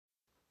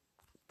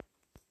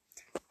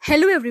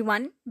Hello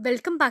everyone,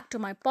 welcome back to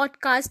my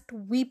podcast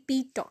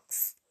VP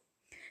Talks.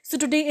 So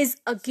today is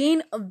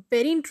again a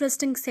very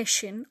interesting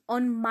session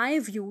on my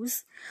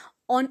views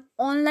on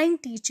online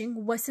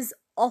teaching versus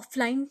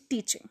offline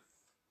teaching.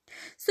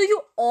 So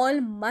you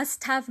all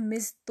must have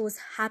missed those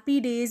happy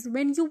days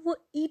when you were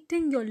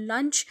eating your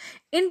lunch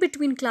in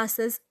between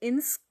classes in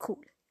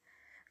school.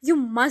 You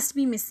must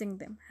be missing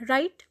them,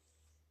 right?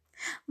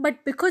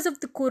 But because of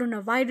the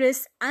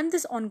coronavirus and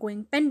this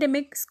ongoing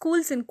pandemic,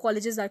 schools and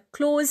colleges are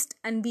closed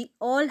and we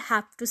all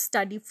have to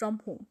study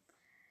from home.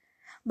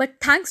 But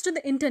thanks to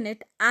the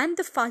internet and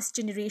the fast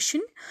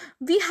generation,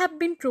 we have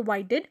been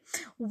provided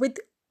with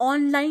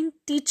online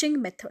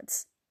teaching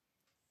methods.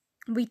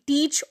 We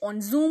teach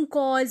on Zoom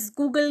calls,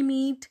 Google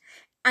Meet,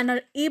 and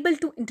are able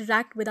to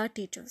interact with our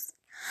teachers.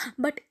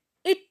 But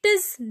it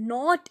is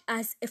not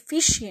as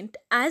efficient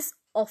as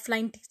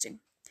offline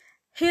teaching.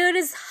 Here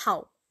is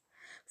how.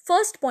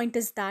 First point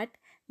is that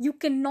you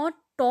cannot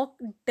talk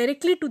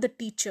directly to the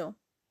teacher.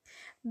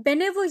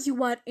 Whenever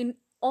you are in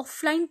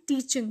offline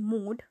teaching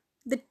mode,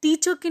 the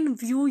teacher can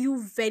view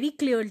you very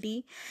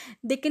clearly.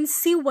 They can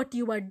see what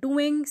you are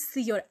doing,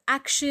 see your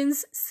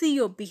actions, see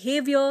your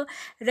behavior,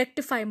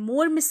 rectify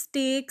more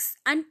mistakes,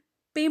 and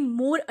pay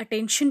more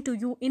attention to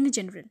you in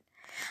general.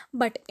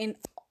 But in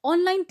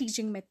online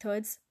teaching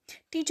methods,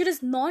 teacher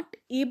is not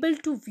able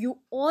to view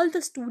all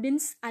the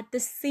students at the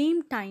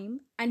same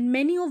time, and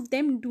many of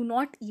them do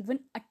not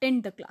even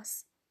attend the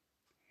class.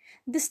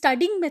 The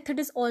studying method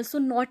is also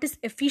not as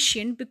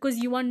efficient because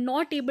you are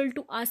not able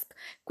to ask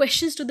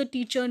questions to the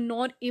teacher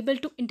nor able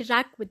to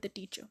interact with the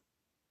teacher.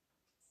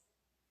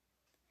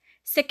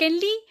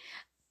 Secondly,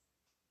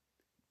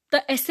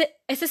 the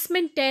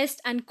assessment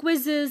tests and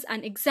quizzes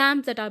and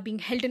exams that are being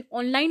held in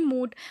online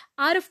mode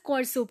are of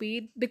course a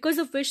way because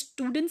of which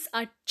students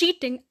are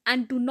cheating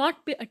and do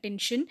not pay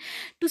attention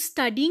to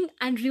studying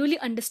and really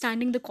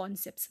understanding the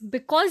concepts.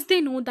 Because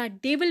they know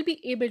that they will be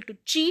able to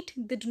cheat,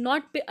 they do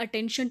not pay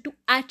attention to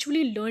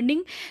actually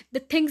learning the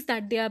things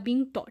that they are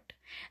being taught.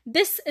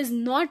 This is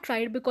not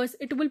right because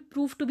it will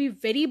prove to be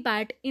very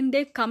bad in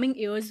their coming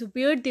years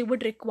where they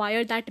would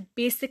require that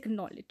basic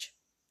knowledge.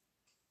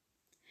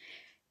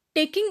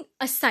 Taking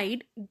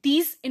aside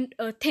these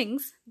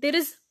things, there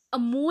is a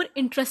more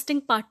interesting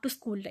part to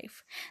school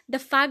life. The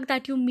fact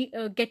that you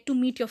get to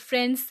meet your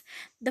friends,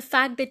 the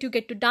fact that you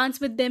get to dance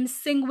with them,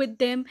 sing with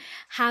them,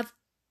 have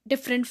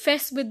different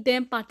fests with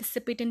them,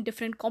 participate in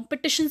different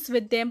competitions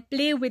with them,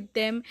 play with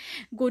them,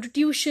 go to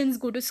tuitions,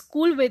 go to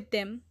school with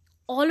them.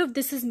 All of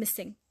this is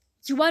missing.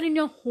 You are in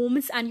your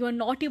homes and you are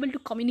not able to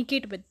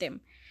communicate with them.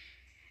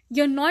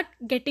 You're not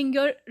getting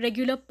your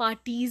regular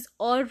parties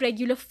or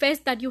regular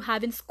fests that you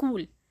have in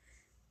school.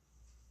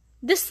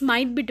 This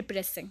might be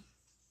depressing.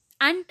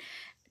 And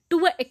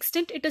to an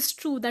extent, it is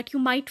true that you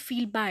might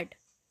feel bad.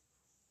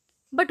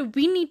 But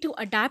we need to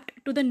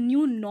adapt to the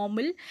new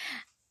normal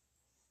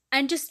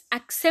and just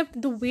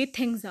accept the way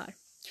things are.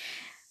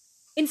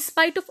 In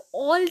spite of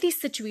all these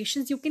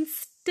situations, you can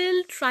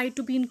still try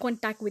to be in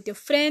contact with your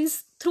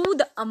friends through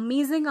the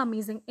amazing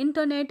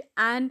internet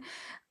and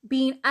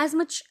be in as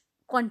much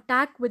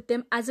contact with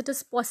them as it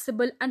is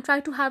possible and try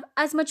to have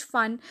as much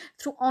fun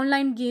through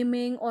online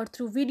gaming or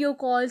through video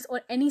calls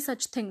or any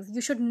such things. You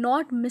should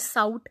not miss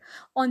out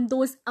on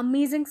those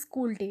amazing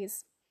school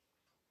days.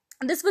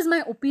 This was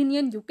my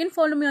opinion. You can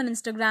follow me on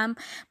Instagram.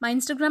 My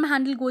Instagram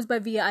handle goes by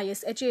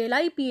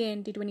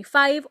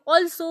VISHALIPANT25.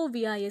 Also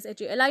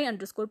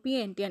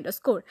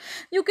VISHALI_PANT_.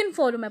 You can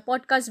follow my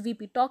podcast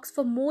VP Talks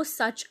for more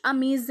such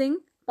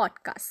amazing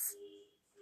podcasts.